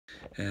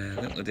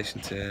A little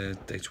addition to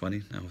day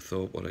 20. Now I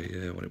thought what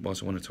it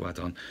was I wanted to add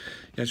on.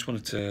 Yeah, I just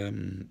wanted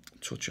to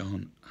touch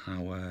on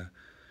how,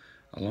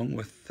 along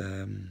with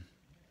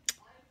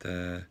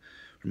the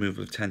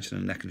removal of tension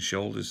in the neck and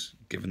shoulders,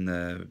 given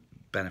the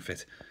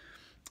benefit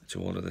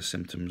to all of the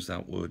symptoms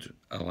that would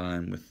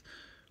align with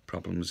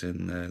problems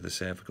in the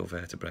cervical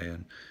vertebrae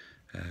and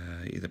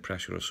either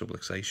pressure or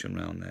subluxation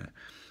around there,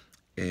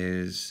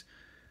 is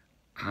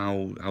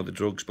how the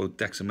drugs, both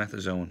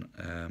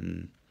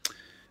dexamethasone,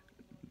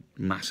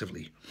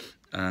 massively,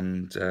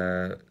 and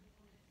to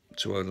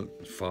a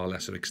far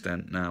lesser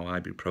extent now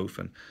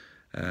ibuprofen,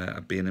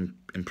 have been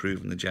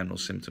improving the general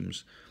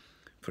symptoms.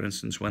 For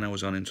instance, when I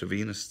was on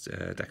intravenous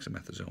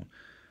dexamethasone,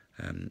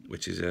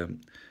 which is a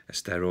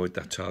steroid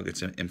that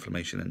targets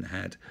inflammation in the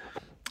head,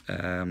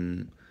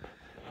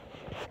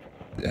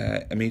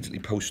 immediately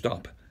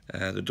post-op,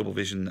 the double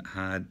vision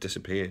had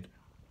disappeared,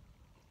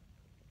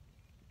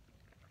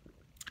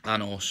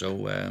 and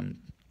also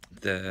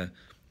the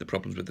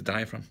problems with the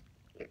diaphragm.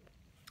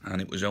 And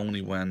it was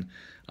only when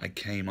I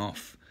came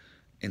off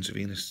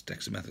intravenous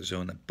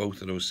dexamethasone that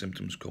both of those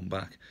symptoms come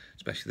back,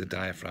 especially the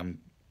diaphragm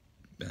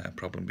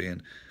problem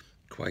being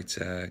quite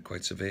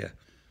severe.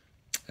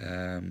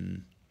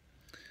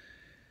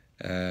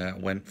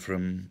 Went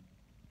from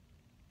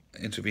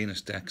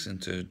intravenous dex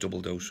into double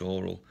dose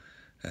oral,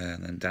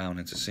 and then down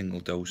into single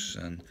dose,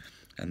 and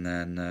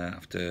then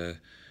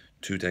after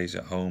 2 days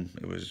at home,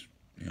 it was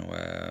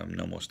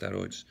no more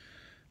steroids.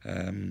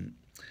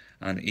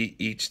 And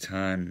each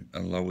time I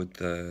lowered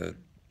the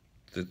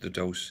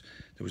dose,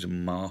 there was a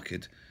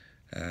marked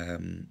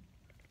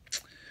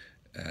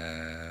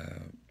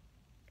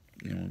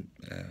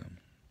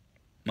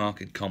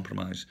marked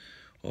compromise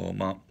or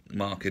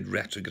marked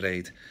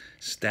retrograde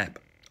step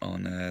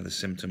on the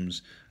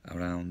symptoms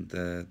around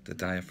the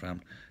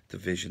diaphragm, the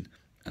vision,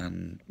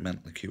 and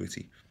mental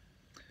acuity.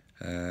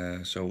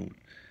 So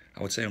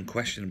I would say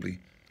unquestionably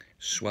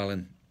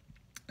swelling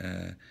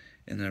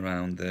in and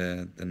around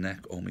the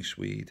neck or my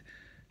Swede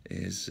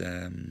is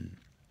a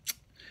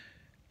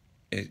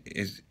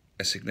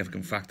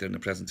significant factor in the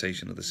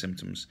presentation of the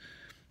symptoms,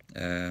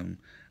 and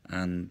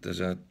there's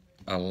a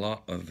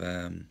lot of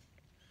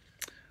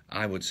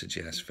I would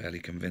suggest fairly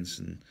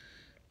convincing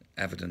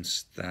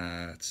evidence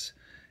that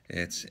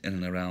it's in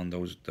and around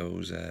those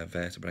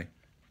vertebrae,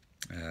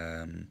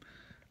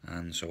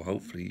 and so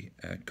hopefully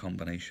a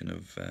combination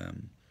of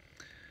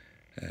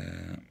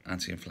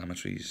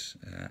anti-inflammatories,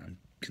 and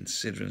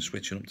considering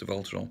switching up to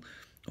Voltarol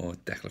or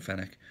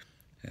diclofenac,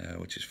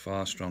 which is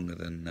far stronger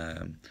than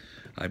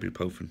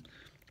ibuprofen,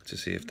 to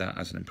see if that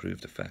has an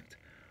improved effect.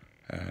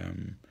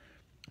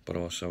 But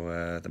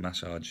also the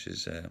massage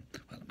is well,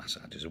 the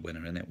massage is a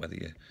winner in it, whether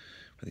you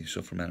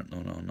suffer from it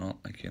or not.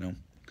 Like,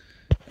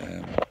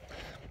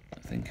 I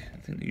think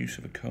the use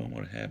of a comb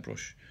or a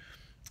hairbrush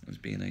has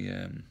been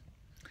a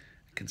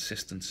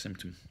consistent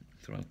symptom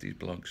throughout these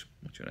blogs.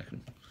 What do you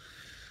reckon?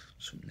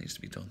 Something needs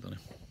to be done, doesn't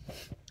it?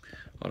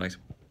 All right,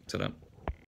 ta-da.